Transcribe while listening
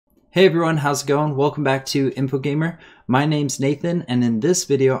Hey everyone, how's it going? Welcome back to InfoGamer. My name's Nathan, and in this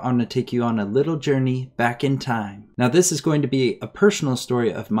video I'm going to take you on a little journey back in time. Now this is going to be a personal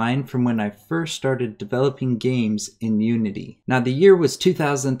story of mine from when I first started developing games in Unity. Now the year was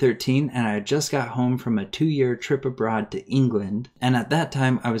 2013 and I had just got home from a 2-year trip abroad to England, and at that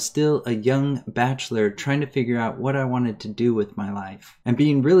time I was still a young bachelor trying to figure out what I wanted to do with my life. And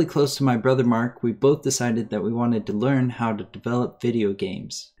being really close to my brother Mark, we both decided that we wanted to learn how to develop video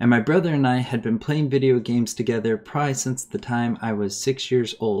games. And my brother and I had been playing video games together probably since the time I was 6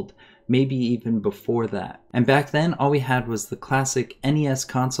 years old, maybe even before that. And back then all we had was the classic NES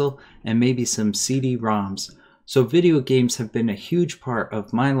console and maybe some CD-ROMs. So video games have been a huge part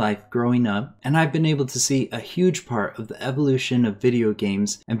of my life growing up, and I've been able to see a huge part of the evolution of video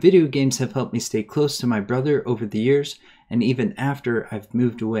games, and video games have helped me stay close to my brother over the years and even after I've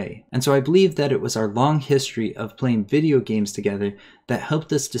moved away. And so I believe that it was our long history of playing video games together that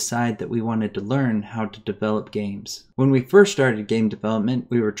helped us decide that we wanted to learn how to develop games. When we first started game development,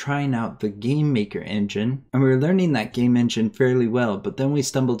 we were trying out the Game Maker engine, and we were learning that game engine fairly well, but then we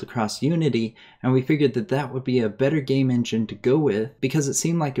stumbled across Unity, and we figured that that would be a better game engine to go with because it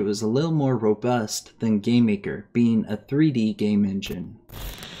seemed like it was a little more robust than Game Maker, being a 3D game engine.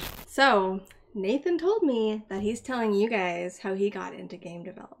 So, Nathan told me that he's telling you guys how he got into game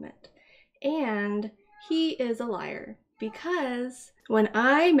development. And he is a liar, because when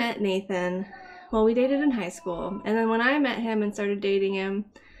I met Nathan, well, we dated in high school, and then when I met him and started dating him,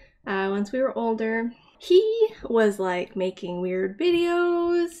 once we were older, he was like making weird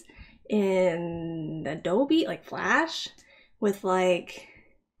videos in Adobe, like Flash, with like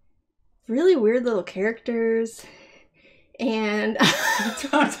really weird little characters. And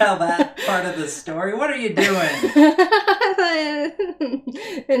don't tell that part of the story. What are you doing?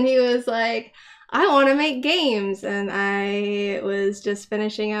 And he was like, I want to make games. And I was just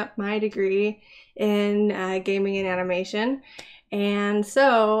finishing up my degree in gaming and animation. And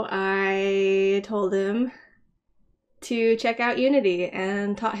so I told him to check out Unity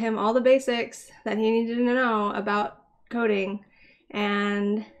and taught him all the basics that he needed to know about coding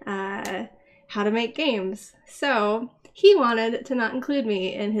and how to make games. So he wanted to not include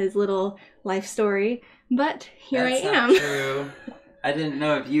me in his little life story, but here I am. That's not true. I didn't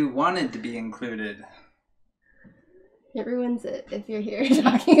know if you wanted to be included. It ruins it if you're here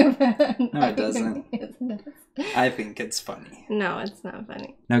talking about it. No, it doesn't. Yes, it does. I think it's funny. No, it's not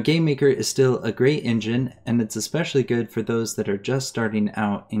funny. Now, Game Maker is still a great engine, and it's especially good for those that are just starting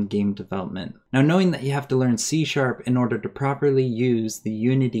out in game development. Now, knowing that you have to learn C# in order to properly use the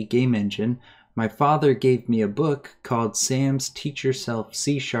Unity game engine, my father gave me a book called Sam's Teach Yourself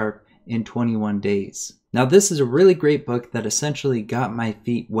C# in 21 Days. Now this is a really great book that essentially got my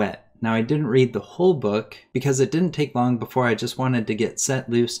feet wet. Now I didn't read the whole book because it didn't take long before I just wanted to get set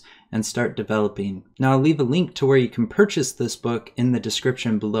loose and start developing. Now I'll leave a link to where you can purchase this book in the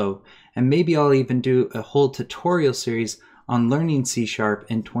description below, and maybe I'll even do a whole tutorial series on learning C#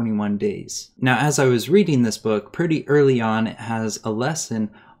 in 21 days. Now as I was reading this book, pretty early on it has a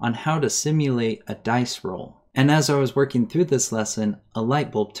lesson on how to simulate a dice roll. And as I was working through this lesson, a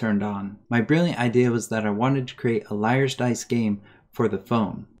light bulb turned on. My brilliant idea was that I wanted to create a Liar's Dice game for the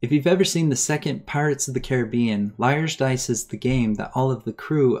phone. If you've ever seen the second Pirates of the Caribbean, Liar's Dice is the game that all of the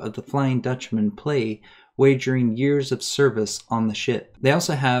crew of the Flying Dutchman play, wagering years of service on the ship. They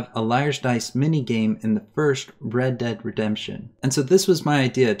also have a Liar's Dice minigame in the first Red Dead Redemption. And so this was my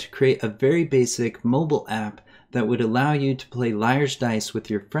idea, to create a very basic mobile app that would allow you to play Liar's Dice with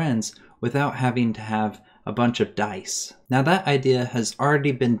your friends without having to have a bunch of dice. Now that idea has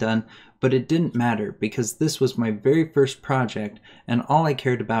already been done, but it didn't matter because this was my very first project and all I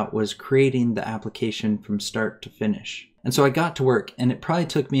cared about was creating the application from start to finish. And so I got to work, and it probably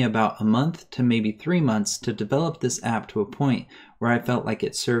took me about a month to maybe 3 months to develop this app to a point where I felt like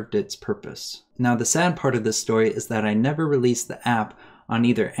it served its purpose. Now the sad part of this story is that I never released the app on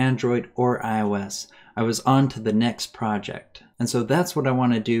either Android or iOS. I was on to the next project. And so that's what I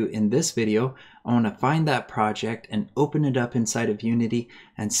want to do in this video. I want to find that project and open it up inside of Unity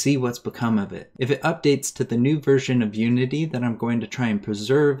and see what's become of it. If it updates to the new version of Unity, then I'm going to try and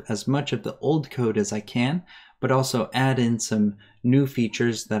preserve as much of the old code as I can, but also add in some new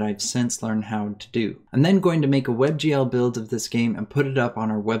features that I've since learned how to do. I'm then going to make a WebGL build of this game and put it up on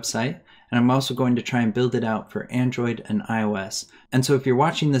our website. And I'm also going to try and build it out for Android and iOS. And so if you're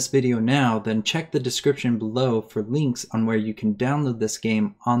watching this video now, then check the description below for links on where you can download this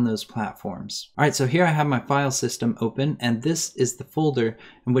game on those platforms. Alright, so here I have my file system open, and this is the folder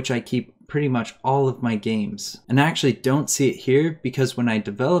in which I keep pretty much all of my games. And I actually don't see it here because when I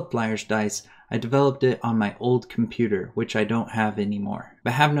developed Liar's Dice, I developed it on my old computer, which I don't have anymore.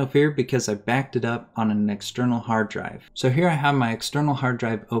 But have no fear because I backed it up on an external hard drive. So here I have my external hard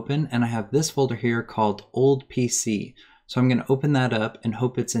drive open and I have this folder here called Old PC. So I'm going to open that up and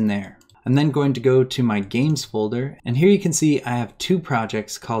hope it's in there. I'm then going to go to my games folder, and here you can see I have 2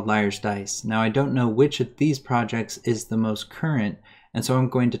 projects called Liar's Dice. Now I don't know which of these projects is the most current, and so I'm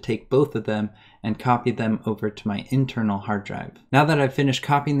going to take both of them and copy them over to my internal hard drive. Now that I've finished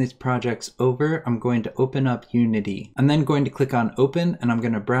copying these projects over, I'm going to open up Unity. I'm then going to click on Open, and I'm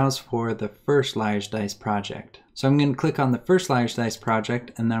going to browse for the first Liar's Dice project. So I'm going to click on the first Liar's Dice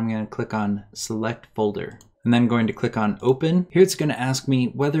project, and then I'm going to click on Select Folder. And then going to click on Open. Here it's going to ask me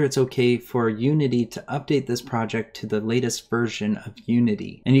whether it's okay for Unity to update this project to the latest version of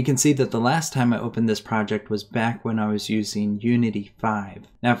Unity. And you can see that the last time I opened this project was back when I was using Unity 5.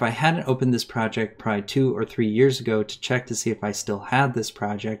 Now if I hadn't opened this project probably 2 or 3 years ago to check to see if I still had this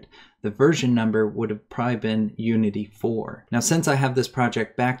project, the version number would have probably been Unity 4. Now since I have this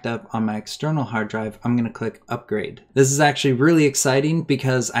project backed up on my external hard drive, I'm going to click Upgrade. This is actually really exciting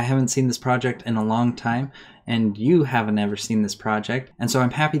because I haven't seen this project in a long time and you haven't ever seen this project, and so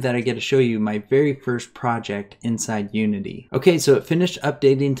I'm happy that I get to show you my very first project inside Unity. Okay, so it finished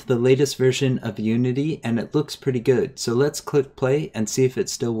updating to the latest version of Unity and it looks pretty good. So let's click play and see if it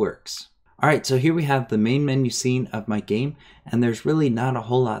still works. Alright, so here we have the main menu scene of my game, and there's really not a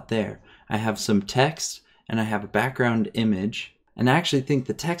whole lot there. I have some text, and I have a background image, and I actually think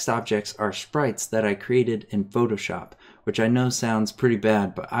the text objects are sprites that I created in Photoshop, which I know sounds pretty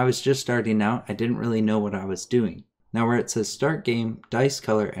bad, but I was just starting out, I didn't really know what I was doing. Now where it says Start Game, Dice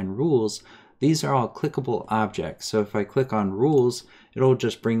Color, and Rules, these are all clickable objects, so if I click on Rules, it'll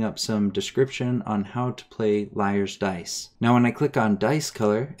just bring up some description on how to play Liar's Dice. Now when I click on Dice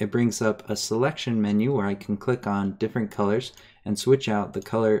Color, it brings up a selection menu where I can click on different colors and switch out the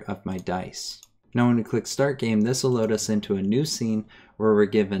color of my dice. Now when we click Start Game, this will load us into a new scene where we're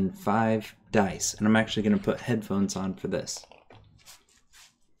given 5 dice. And I'm actually going to put headphones on for this.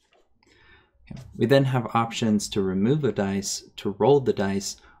 Okay. We then have options to remove a dice, to roll the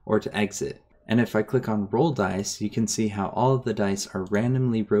dice, or to exit. And if I click on Roll Dice, you can see how all of the dice are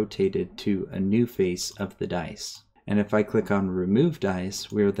randomly rotated to a new face of the dice. And if I click on Remove Dice,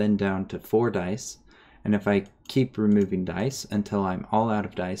 we're then down to 4 dice. And if I keep removing dice until I'm all out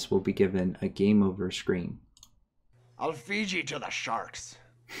of dice, we'll be given a game over screen. I'll feed you to the sharks.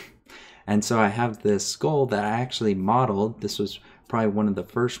 And so I have this skull that I actually modeled. This was probably one of the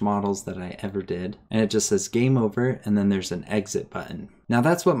first models that I ever did. And it just says game over, and then there's an exit button. Now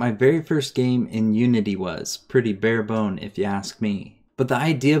that's what my very first game in Unity was. Pretty bare bone if you ask me. But the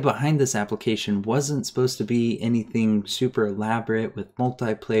idea behind this application wasn't supposed to be anything super elaborate with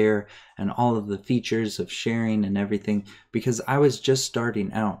multiplayer and all of the features of sharing and everything, because I was just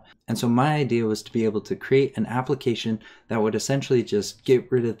starting out. And so my idea was to be able to create an application that would essentially just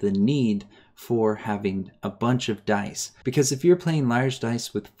get rid of the need for having a bunch of dice. Because if you're playing Liar's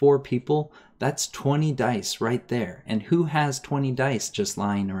Dice with 4 people, that's 20 dice right there. And who has 20 dice just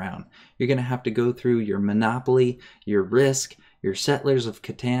lying around? You're going to have to go through your Monopoly, your Risk, your Settlers of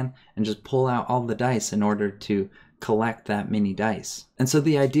Catan, and just pull out all the dice in order to collect that many dice. And so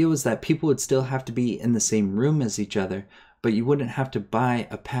the idea was that people would still have to be in the same room as each other, but you wouldn't have to buy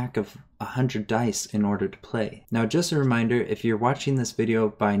a pack of 100 dice in order to play. Now just a reminder, if you're watching this video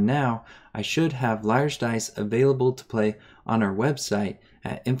by now, I should have Liar's Dice available to play on our website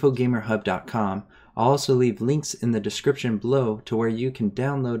at infogamerhub.com. I'll also leave links in the description below to where you can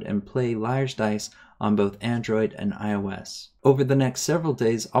download and play Liar's Dice on both Android and iOS. Over the next several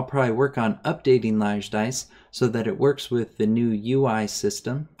days, I'll probably work on updating Liar's Dice so that it works with the new UI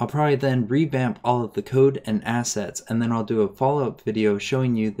system. I'll probably then revamp all of the code and assets, and then I'll do a follow-up video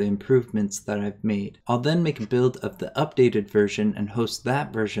showing you the improvements that I've made. I'll then make a build of the updated version and host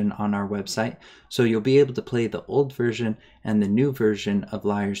that version on our website, so you'll be able to play the old version and the new version of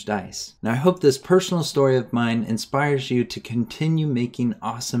Liar's Dice. Now I hope this personal story of mine inspires you to continue making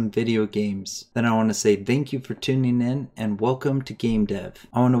awesome video games. Then I want to say thank you for tuning in and welcome to Game Dev.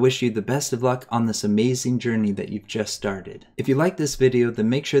 I want to wish you the best of luck on this amazing journey that you've just started. If you like this video, then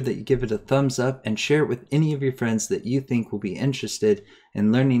make sure that you give it a thumbs up and share it with any of your friends that you think will be interested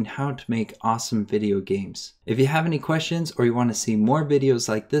in learning how to make awesome video games. If you have any questions or you want to see more videos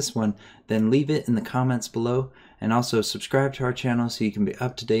like this one, then leave it in the comments below, and also subscribe to our channel so you can be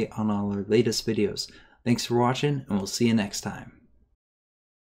up to date on all our latest videos. Thanks for watching, and we'll see you next time.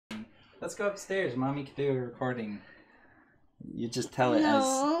 Let's go upstairs. Mommy can do a recording. You just tell it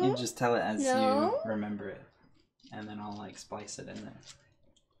as you remember it, and then I'll like splice it in there.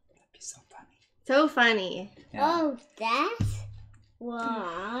 That'd be so funny. So funny. Yeah. Oh, that's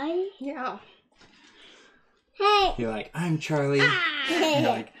why? Yeah. Hey. You're like, I'm Charlie. You're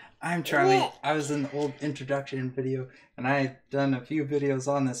like, I'm Charlie. I was in the old introduction video, and I've done a few videos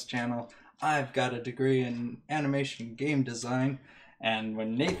on this channel. I've got a degree in animation game design, and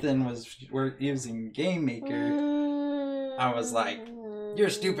when Nathan was using Game Maker, I was like, you're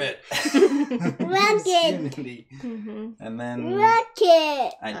stupid. Rocket. Unity. And then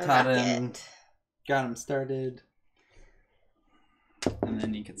Rocket. I taught him, got him started, and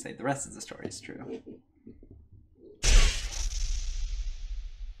then you could say the rest of the story is true.